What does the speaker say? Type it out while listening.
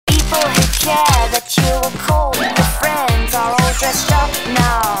care that you were cold. Your friends are all dressed up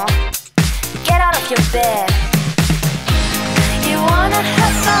now. Get out of your bed. You wanna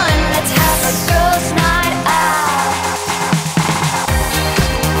have fun, let's have a girls' night out.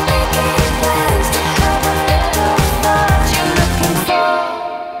 Making plans to have a little fun. You're looking for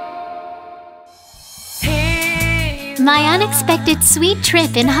My unexpected sweet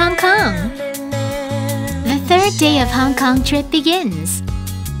trip in Hong Kong. The third day of Hong Kong trip begins.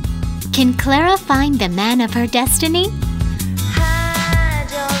 Can Clara find the man of her destiny?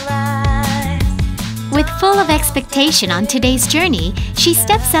 With full of expectation on today's journey, she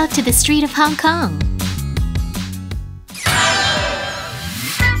steps out to the street of Hong Kong.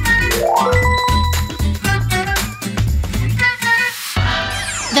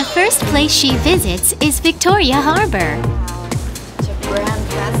 The first place she visits is Victoria Harbour. It's a grand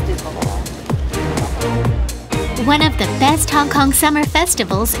festival. One of the best Hong Kong summer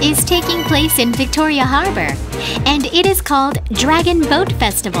festivals is taking place in Victoria Harbour, and it is called Dragon Boat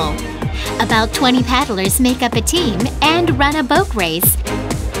Festival. About 20 paddlers make up a team and run a boat race.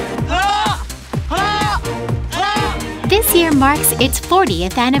 This year marks its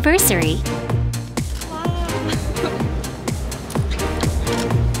 40th anniversary.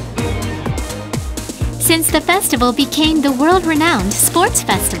 Since the festival became the world-renowned sports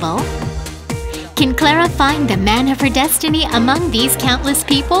festival, can Clara find the man of her destiny among these countless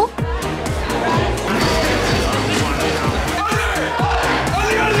people?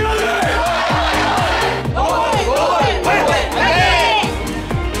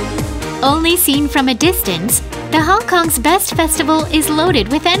 Only seen from a distance, the Hong Kong's best festival is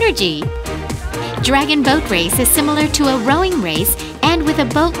loaded with energy. Dragon Boat Race is similar to a rowing race, and with a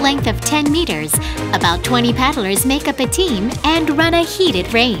boat length of 10 meters, about 20 paddlers make up a team and run a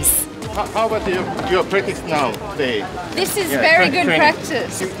heated race. How about your practice now today? This is very good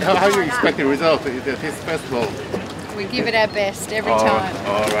practice. How do you expect the result at this festival? We give it our best every time.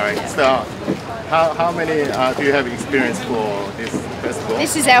 All right. So, how many do you have experience for this festival?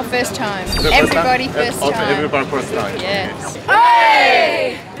 This is our first time. Everybody first time. Also, everybody first time. Yes. Okay.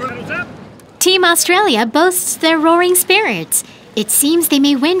 Hey! Team Australia boasts their roaring spirits. It seems they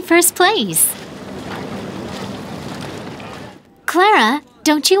may win first place. Clara,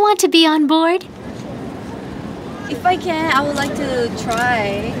 don't you want to be on board? If I can, I would like to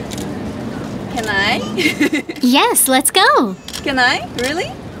try. Can I? Yes, let's go. Can I?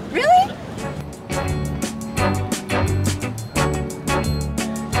 Really? Really?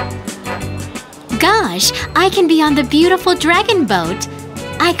 Gosh, I can be on the beautiful dragon boat.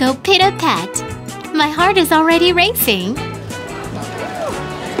 I go pit-a-pat. My heart is already racing.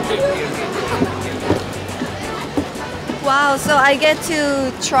 Wow, so I get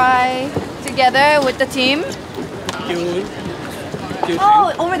to try together with the team?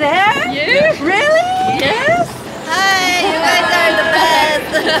 Oh, over there? Yeah. Really? Yes. Hi, you guys are the best.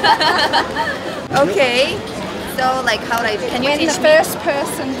 Okay, so like how do I, can you When teach the me? first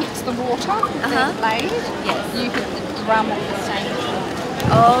person hits the water with their blade, Yes. you hit the drum at the same time.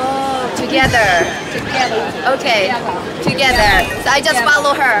 Oh, together. Together. Okay, together. So I just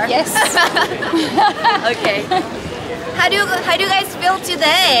follow her. Yes. Okay. How do you guys feel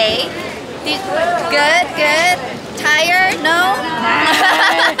today? Good. Tired? No.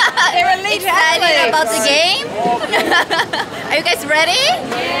 They're elite Excited athletes. about the game? Are you guys ready?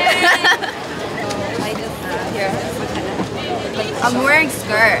 I'm wearing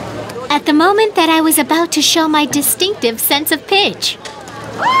skirt. At the moment that I was about to show my distinctive sense of pitch.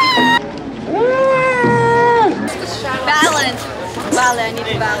 Balance. I need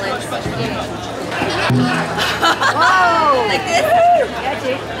to balance. Whoa! Like this?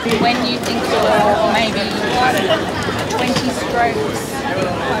 When you think you're maybe 20 strokes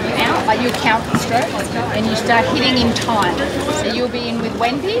out, like you'll count the strokes and you start hitting in time. So you'll be in with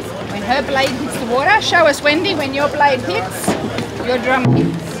Wendy's. When her blade hits the water, show us Wendy when your blade hits, your drum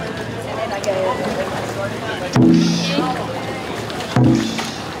hits. And then I go.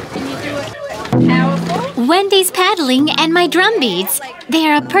 Can you do it powerful? Wendy's paddling and my drum beats. They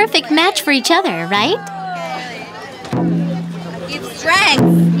are a perfect match for each other, right? Give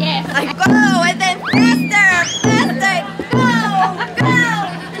strength. Yes. Like go and then faster.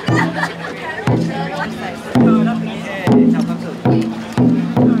 Go.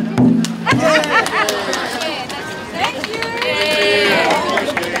 Thank you.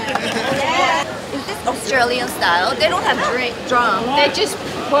 Is this Australian style? They don't have drums. They're just,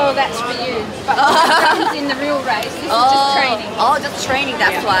 well, that's for you. But drums in the real race. This is just training. Oh, just training.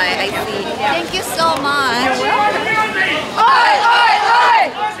 That's why I see. Thank you so much.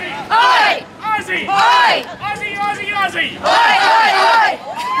 Aussie! Aussie! Aussie! Aussie! Aussie!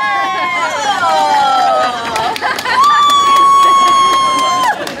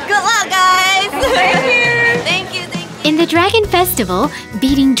 the Dragon Festival,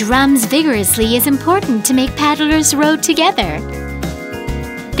 beating drums vigorously is important to make paddlers row together.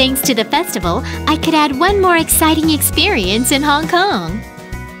 Thanks to the festival, I could add one more exciting experience in Hong Kong.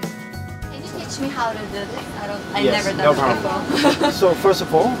 Can you teach me how to do this? I've Yes, never no done this before. So first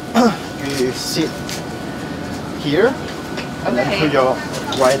of all, you sit here and then put your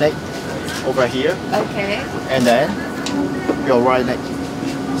right leg over here, Okay. and then your right leg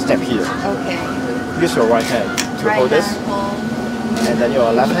step here. Okay. Use your right hand to Right hold this, hand hold. and then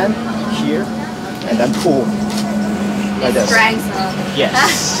your left hand here, and then pull like this. Strength up.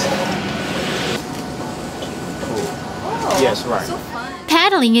 Yes. Oh, Yes, right. So fun.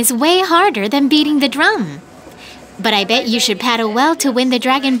 Paddling is way harder than beating the drum. But I bet you should paddle well to win the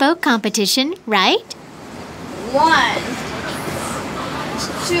Dragon Boat competition, right? 1,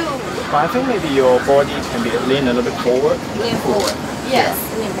 2. But I think maybe your body can be lean a little bit forward. Lean forward. Yes.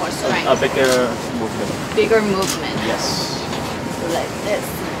 Need more strength. A bigger movement. Bigger movement. Yes. Like this.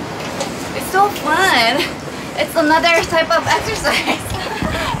 It's so fun. It's another type of exercise.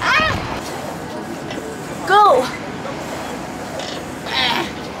 Ah! Go.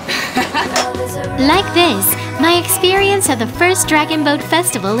 Like this, my experience of the first Dragon Boat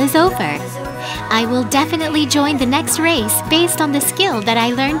Festival is over. I will definitely join the next race based on the skill that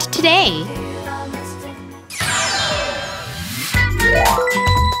I learned today.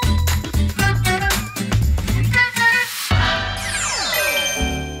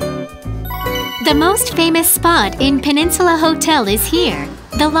 The most famous spot in Peninsula Hotel is here,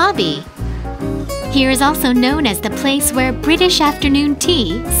 the lobby. Here is also known as the place where British afternoon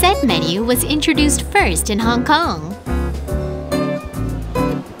tea, set menu, was introduced first in Hong Kong.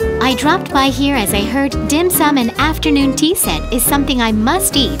 I dropped by here as I heard dim sum and afternoon tea set is something I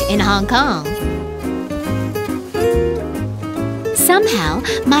must eat in Hong Kong. Somehow,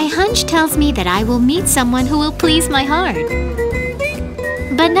 my hunch tells me that I will meet someone who will please my heart.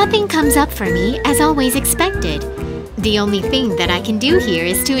 But nothing comes up for me as always expected. The only thing that I can do here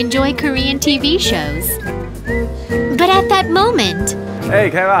is to enjoy Korean TV shows. But at that moment...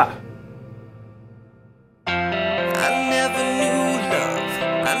 Hey, Clara!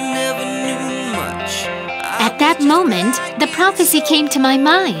 At that moment, the prophecy came to my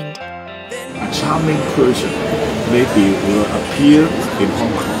mind. A charming person maybe will appear in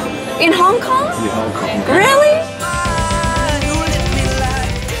Hong Kong. In Hong Kong? In Hong Kong. Really?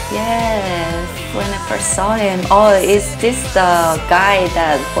 Yes. When I first saw him, oh, is this the guy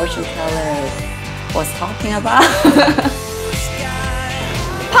that fortune teller was talking about?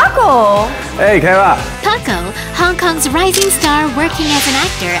 Pakho! Hey, Clara! Pakho, Hong Kong's rising star working as an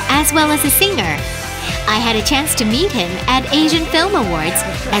actor as well as a singer. I had a chance to meet him at Asian Film Awards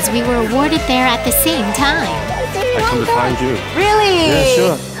as we were awarded there at the same time. I come to find you. Really? Yeah,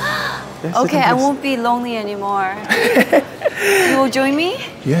 sure. Yes, Okay, I won't be lonely anymore. You will join me?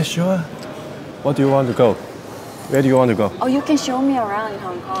 Yeah, sure. What do you want to go? Where do you want to go? Oh, you can show me around in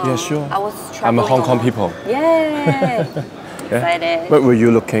Hong Kong. Yeah, sure. I was I'm a traveling Hong Kong lot. people. Yay! Yeah? Excited. What were you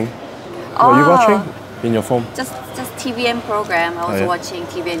looking? What were you watching in your phone? Just TVN program. I was yeah? watching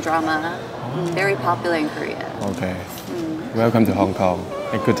TVN drama. Very popular in Korea. Okay. Welcome to Hong Kong.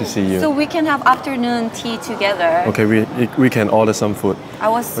 And good to see you. So we can have afternoon tea together. Okay, we can order some food. I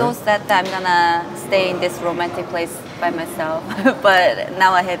was so sad that I'm gonna stay in this romantic place by myself, but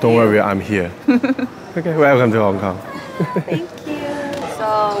now I have Don't you. worry, I'm here. Okay, welcome to Hong Kong. Thank you.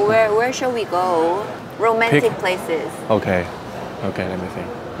 So where shall we go? Romantic Pick- places. Okay. Okay, let me think.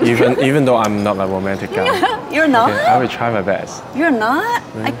 Even though I'm not a romantic guy. You're not? Okay, I will try my best. You're not?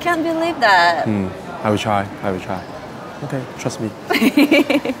 I can't believe that. I will try. I will try. Okay, trust me.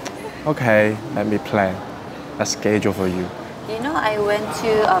 Okay, let me plan a schedule for you. You know, I went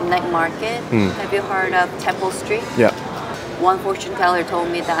to night market. Have you heard of Temple Street? Yeah. One fortune teller told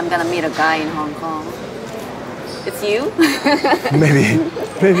me that I'm gonna meet a guy in Hong Kong. It's you? Maybe.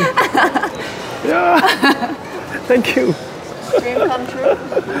 Yeah. Thank you. Dream come true?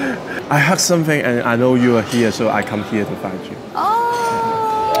 I heard something and I know you are here, so I come here to find you.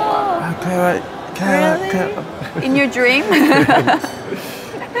 Oh! Clara. Really? In your dream?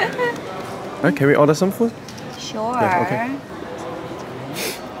 Can we order some food? Sure. Yeah, okay.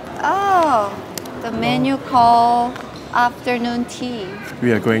 Oh, the menu called afternoon tea.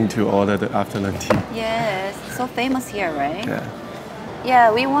 We are going to order the afternoon tea. Yes, so famous here, right? Yeah.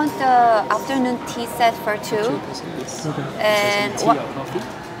 Yeah, we want the afternoon tea set for 2. And what?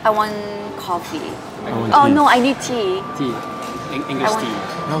 I want coffee. Oh no, I need tea. Tea. English tea.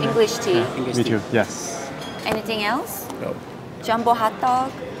 Okay. English tea. English Me tea. too. Yes. Anything else? No. Jumbo hot dog?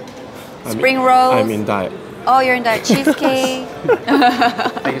 Spring rolls? I'm in diet. Oh, you're in diet. Cheesecake?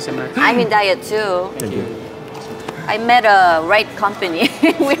 Thank you so much. I'm in diet too. Thank you. I met a right company.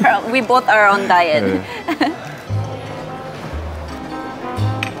 we both are on diet.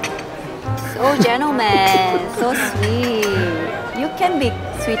 So gentleman, so sweet. You can be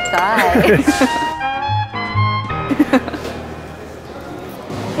sweet guy.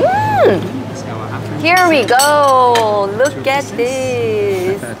 Here we go. Look at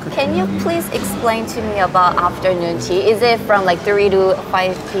this. Can you please explain to me about afternoon tea? Is it from like 3 to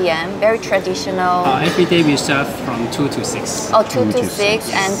 5 p.m.? Very traditional. Every day we serve from 2 to 6. Oh, 2 to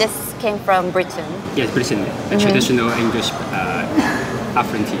 6. And this came from Britain? Yes, Britain. A traditional English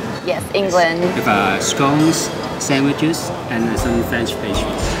afternoon tea. Yes, England. With scones, sandwiches, and some French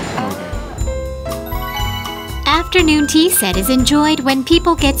pastries. Afternoon tea set is enjoyed when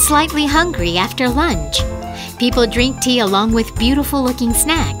people get slightly hungry after lunch. People drink tea along with beautiful-looking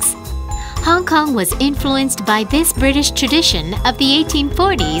snacks. Hong Kong was influenced by this British tradition of the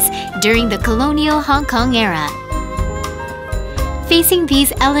 1840s during the colonial Hong Kong era. Facing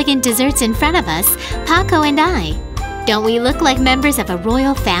these elegant desserts in front of us, Pakho and I, don't we look like members of a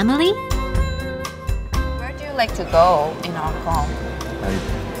royal family? Where do you like to go in Hong Kong?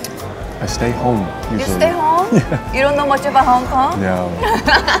 I stay home usually. You stay home? Yeah. You don't know much about Hong Kong? No.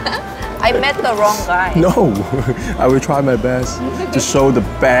 I met the wrong guy. No, I will try my best to show the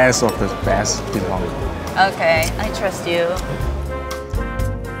best of the best in Hong Kong. Okay, I trust you.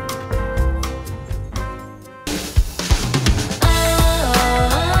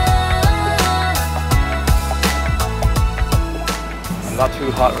 I'm not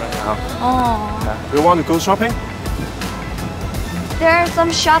too hot right now. Oh. Yeah. You want to go shopping? There are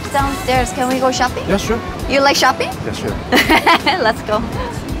some shops downstairs. Can we go shopping? Yeah, sure. You like shopping? Yeah, sure. Let's go.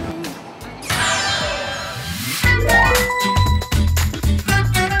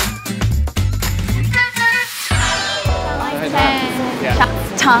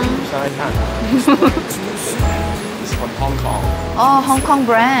 Chinatown. It's from Hong Kong. Oh, Hong Kong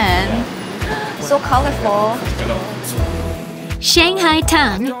brand. So colorful. Shanghai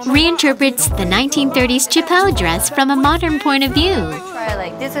Tang reinterprets the 1930s Chipao dress from a modern point of view. Try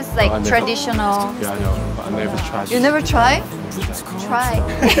like this is like traditional. Yeah, I know, but I never tried. You never tried? Try.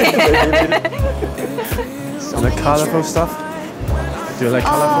 And the colorful stuff? Do you like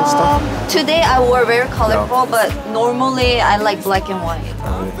colorful stuff? Today I wore very colorful, but normally I like black and white.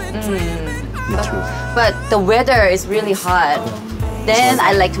 Me too. But the weather is really hot. Then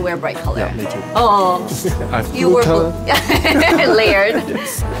I like to wear bright color. Yeah, me too. Oh, you were layered.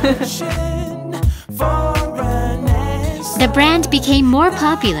 The brand became more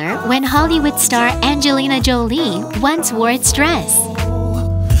popular when Hollywood star Angelina Jolie once wore its dress.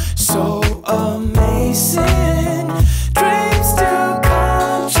 So amazing, dreams to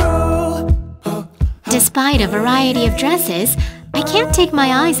come true. Despite a variety of dresses, I can't take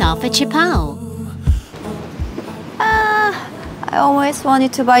my eyes off a Chipao. I always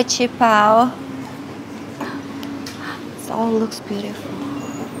wanted to buy Chipao. It all looks beautiful.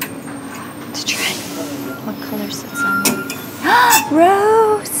 To try. What colors it's on?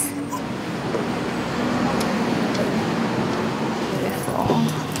 Rose! Beautiful.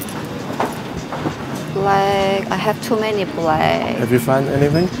 Black. I have too many black. Have you found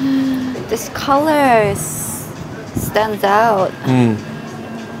anything? This color stands out.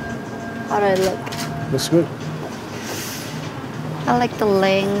 How do I look? Looks good. I like the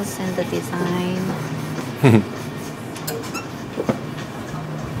lengths and the design.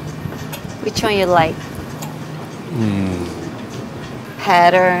 Which one you like?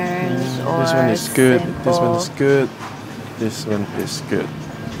 Patterns or This one is good. simple? This one is good. This one is good.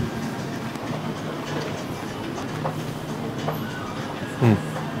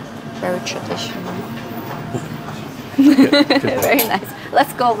 Very traditional. Good. Very nice.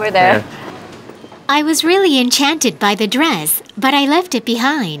 Let's go over there. Yeah. I was really enchanted by the dress, but I left it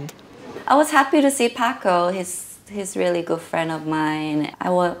behind. I was happy to see Pakho. He's really good friend of mine. I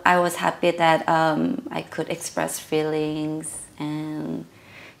was happy that I could express feelings and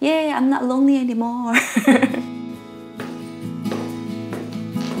yeah, I'm not lonely anymore.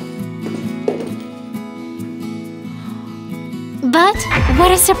 But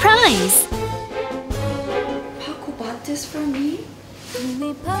what a surprise! Pakho bought this for me? Oh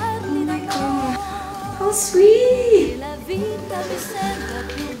my god, how sweet!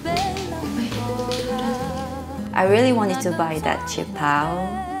 I really wanted to buy that Chipao,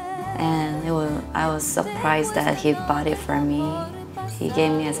 and I was surprised that he bought it for me. He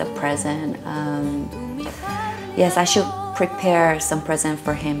gave me as a present. Yes, I should prepare some present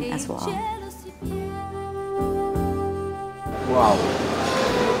for him as well. Wow.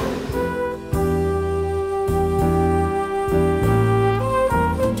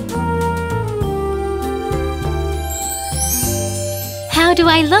 How do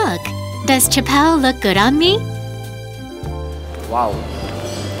I look? Does Chapao look good on me? Wow.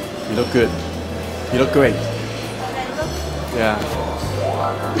 You look good. You look great. Yeah.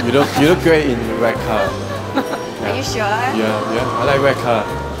 You look great in red color. Yeah. Are you sure? Yeah. I like red color.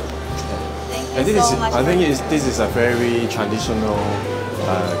 Thank you so much. I think this is a very traditional,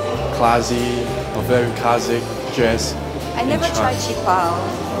 classy, or very classic dress. I never tried Chipao.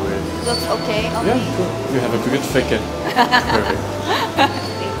 Oh, really? Looks okay on Yeah, me? good. You have a good figure. Perfect.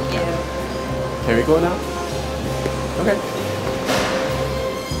 Thank you. Can we go now? Okay.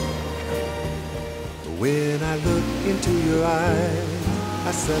 When I look into your eyes,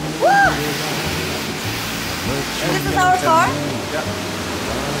 I suddenly realize This is our car? Yeah.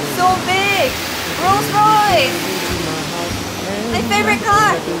 So big! Rolls Royce! My favorite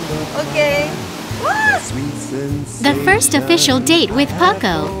car! Okay. The first official date with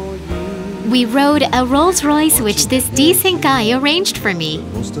Pakho. We rode a Rolls Royce which this decent guy arranged for me.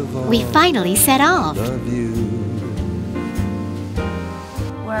 We finally set off. Where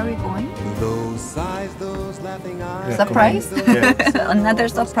are we going? Yeah, Surprise? Yeah. Another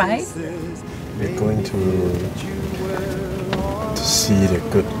surprise? We're going to see the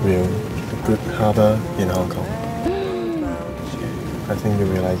good view, the good harbor in Hong Kong. I think you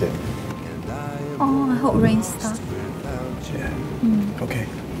will like it. Oh, I hope rain stops. Yeah. Okay.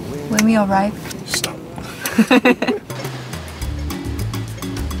 When we arrive. Stop.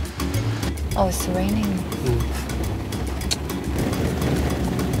 Oh, it's raining.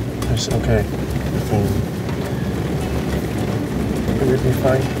 It's okay. I think it will be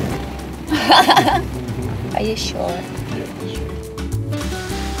fine. Are you sure?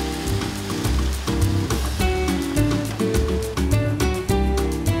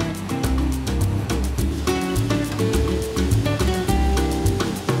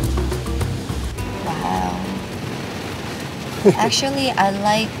 Actually, I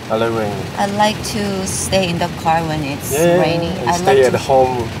like rain. I like to stay in the car when it's raining. And I stay like at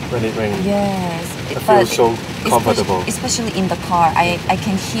home when it rains. Yes, I feel so comfortable. Especially in the car, I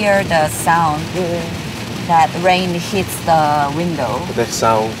can hear the sound that rain hits the window. That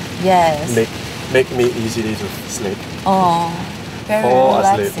sound Yes. make me easily to sleep. Oh, very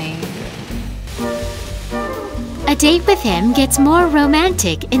relaxing. A date with him gets more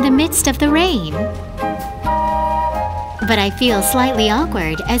romantic in the midst of the rain. But I feel slightly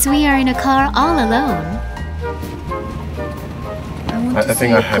awkward as we are in a car all alone. I want to see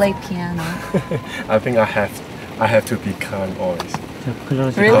you play piano. I think I have to be calm always.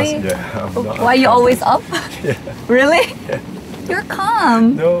 Really? Because, yeah, I'm not. Why are you always up? Yeah. Really? Yeah. You're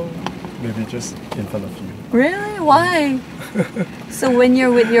calm. No, maybe just in front of you. Really? Why? So when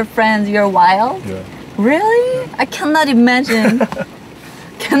you're with your friends, you're wild? Yeah. Really? I cannot imagine.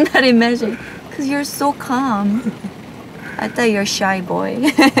 Cannot imagine. Because you're so calm. I thought you're a shy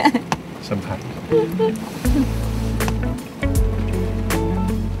boy. Sometimes.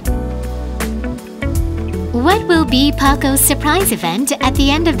 What will be Pakho's surprise event at the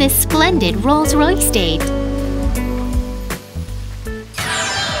end of this splendid Rolls-Royce date?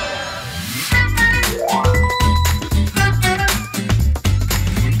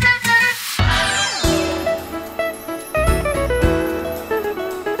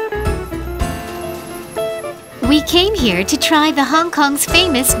 We came here to try the Hong Kong's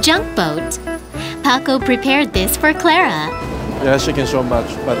famous junk boat. Pakho prepared this for Clara. Yeah, shaking so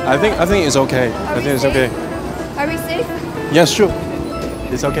much, but I think it's okay. I think it's okay. Are we safe? Yes, sure.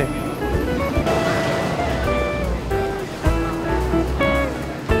 It's okay.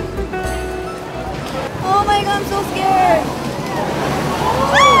 Oh my god, I'm so scared.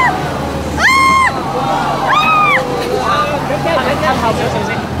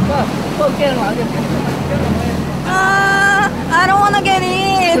 I don't want to get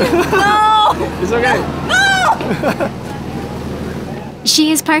in. No. It's okay. No.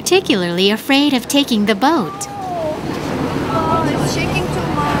 She is particularly afraid of taking the boat. Oh, it's shaking too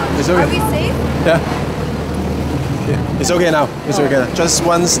much. It's okay. Are we safe? Yeah. It's okay now. It's okay now. Just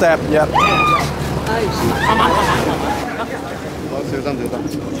one step. Yeah.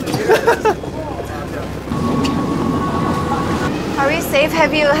 Are we safe?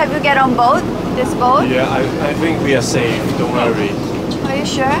 Have you get on boat? This boat? Yeah, I think we are safe. Don't worry. Are you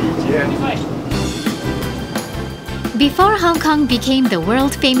sure? Yeah. Before Hong Kong became the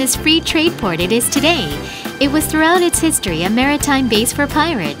world-famous free trade port it is today, it was throughout its history a maritime base for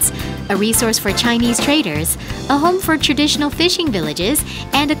pirates, a resource for Chinese traders, a home for traditional fishing villages,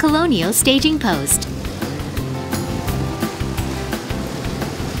 and a colonial staging post.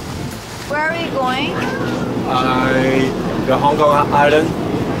 Where are we going? The Hong Kong Island.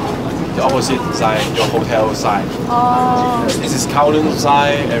 the opposite side, your hotel side. Oh. This is Kowloon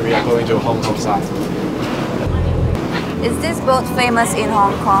side, and we are going to Hong Kong side. Is this boat famous in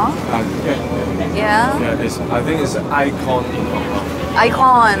Hong Kong? Yeah? Yeah, I think it's an icon in Hong Kong.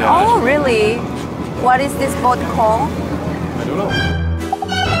 Icon? Yeah. Oh, really? What is this boat called? I don't know.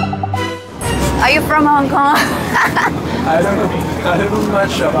 Are you from Hong Kong? I don't know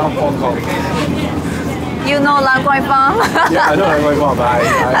much about Hong Kong. You know Lan Kwai Fong? Yeah, I know Lan Kwai Fong, but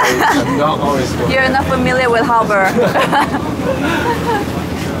I'm not always going. You're not familiar with harbor.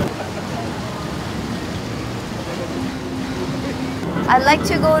 I'd like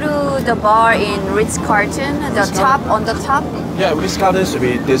to go to the bar in Ritz-Carlton, the top, on the top. Yeah, Ritz-Carlton should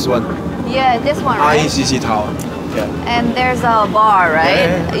be this one. Yeah, this one, right? ICC Tower. Yeah. And there's a bar, right?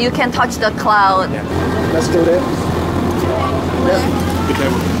 Yeah. You can touch the cloud. Yeah. Let's go there. Yeah. Be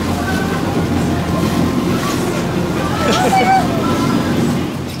careful.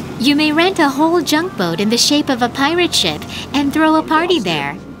 You may rent a whole junk boat in the shape of a pirate ship and throw a party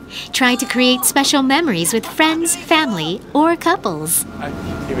there. Try to create special memories with friends, family, or couples.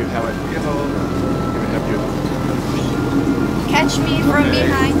 He will help you. He will help you. Catch me from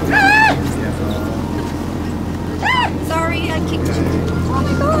behind. Sorry, I kicked you. Oh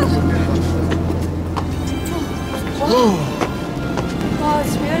my gosh. Wow,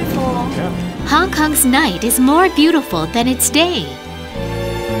 it's beautiful. Hong Kong's night is more beautiful than its day.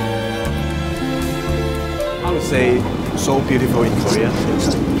 I would say so beautiful in Korea.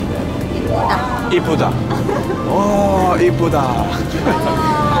 이쁘다. Oh, 이쁘다.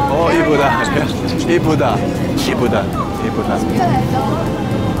 Oh, 이쁘다. 이쁘다. 이쁘다. 이쁘다.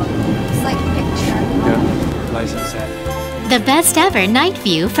 It's like a picture. Yeah. Like sunset. The best ever night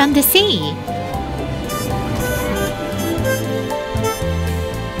view from the sea.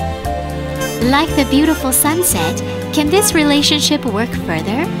 Like the beautiful sunset, can this relationship work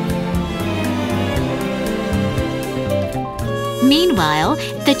further? Meanwhile,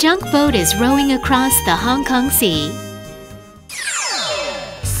 the junk boat is rowing across the Hong Kong Sea.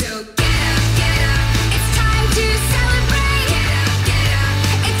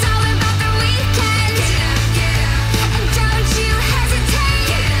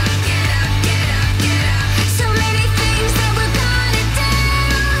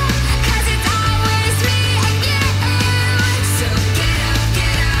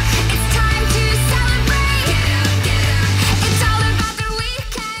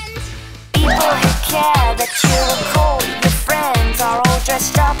 That you were cold, your friends are all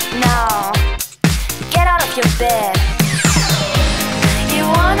dressed up now. Get out of your bed. You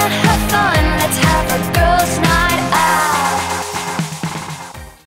wanna have fun, let's have a girls' night out.